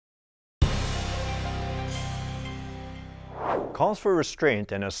Calls for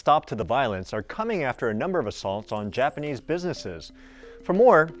restraint and a stop to the violence are coming after a number of assaults on Japanese businesses. For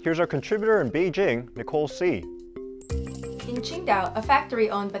more, here's our contributor in Beijing, Nicole Sy. In Qingdao, a factory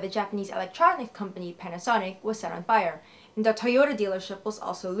owned by the Japanese electronics company Panasonic was set on fire, and the Toyota dealership was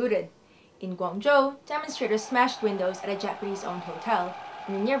also looted. In Guangzhou, demonstrators smashed windows at a Japanese-owned hotel,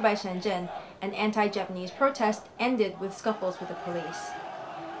 and in nearby Shenzhen, an anti-Japanese protest ended with scuffles with the police.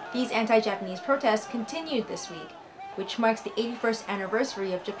 These anti-Japanese protests continued this week, which marks the 81st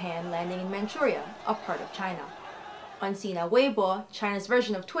anniversary of Japan landing in Manchuria, a part of China. On Sina Weibo, China's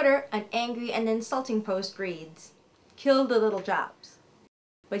version of Twitter, an angry and insulting post reads, "Kill the little Japs."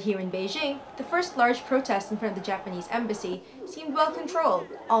 But here in Beijing, the first large protest in front of the Japanese embassy seemed well controlled,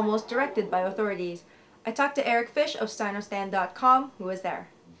 almost directed by authorities. I talked to Eric Fish of Sinostand.com, who was there.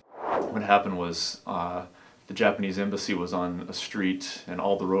 What happened was the Japanese embassy was on a street and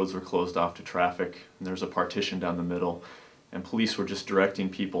all the roads were closed off to traffic, and there was a partition down the middle, and police were just directing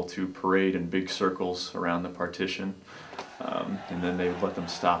people to parade in big circles around the partition, and then they would let them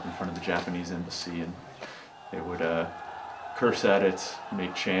stop in front of the Japanese embassy, and they would curse at it,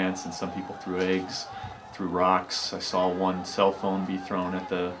 make chants, and some people threw eggs, threw rocks. I saw one cell phone be thrown at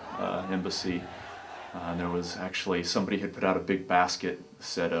the embassy. And there was actually, somebody had put out a big basket that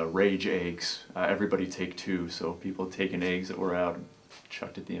said rage eggs, everybody take 2, so people had taken eggs that were out and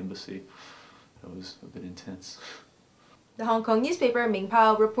chucked at the embassy. It was a bit intense. The Hong Kong newspaper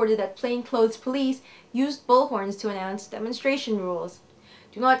Mingpao reported that plainclothes police used bullhorns to announce demonstration rules.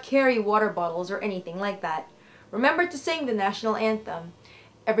 Do not carry water bottles or anything like that. Remember to sing the national anthem.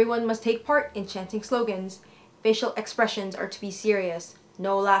 Everyone must take part in chanting slogans. Facial expressions are to be serious.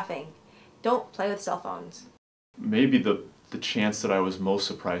 No laughing. Don't play with cell phones. Maybe the chants that I was most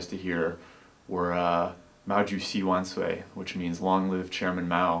surprised to hear were Mao Zedong Wansui, which means long live Chairman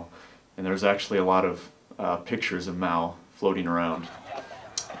Mao. And there's actually a lot of pictures of Mao floating around.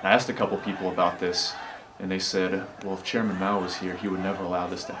 I asked a couple people about this, and they said, well, if Chairman Mao was here, he would never allow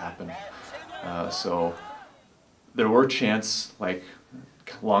this to happen. So there were chants like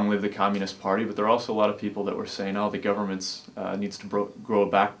long live the Communist Party, but there are also a lot of people that were saying, oh, the government needs to grow a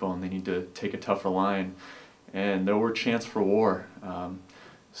backbone, they need to take a tougher line. And there were chants for war.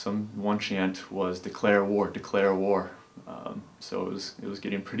 One chant was declare war, declare war. So it was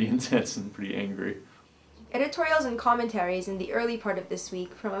getting pretty intense and pretty angry. Editorials and commentaries in the early part of this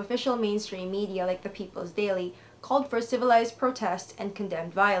week from official mainstream media like the People's Daily called for civilized protest and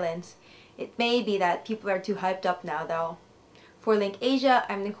condemned violence. It may be that people are too hyped up now, though. For LinkAsia,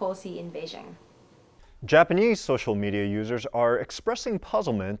 I'm Nicole Sy in Beijing. Japanese social media users are expressing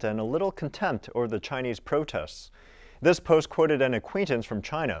puzzlement and a little contempt over the Chinese protests. This post quoted an acquaintance from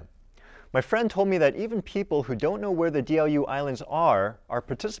China. My friend told me that even people who don't know where the Diaoyu Islands are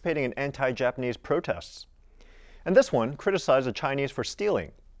participating in anti-Japanese protests. And this one criticized the Chinese for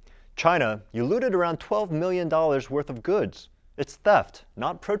stealing. China, you looted around $12 million worth of goods. It's theft,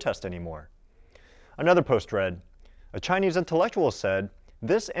 not protest anymore. Another post read, a Chinese intellectual said,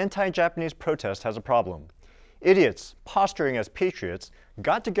 this anti-Japanese protest has a problem. Idiots, posturing as patriots,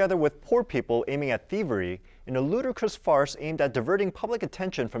 got together with poor people aiming at thievery in a ludicrous farce aimed at diverting public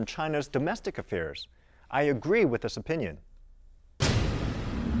attention from China's domestic affairs. I agree with this opinion.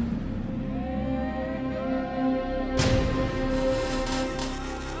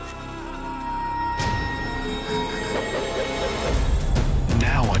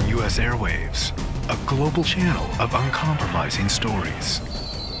 Now on U.S. airwaves, a global channel of uncompromising stories.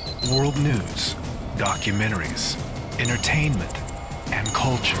 World news, documentaries, entertainment, and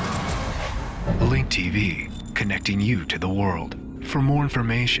culture. Link TV, connecting you to the world. For more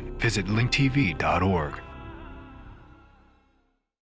information, visit linktv.org.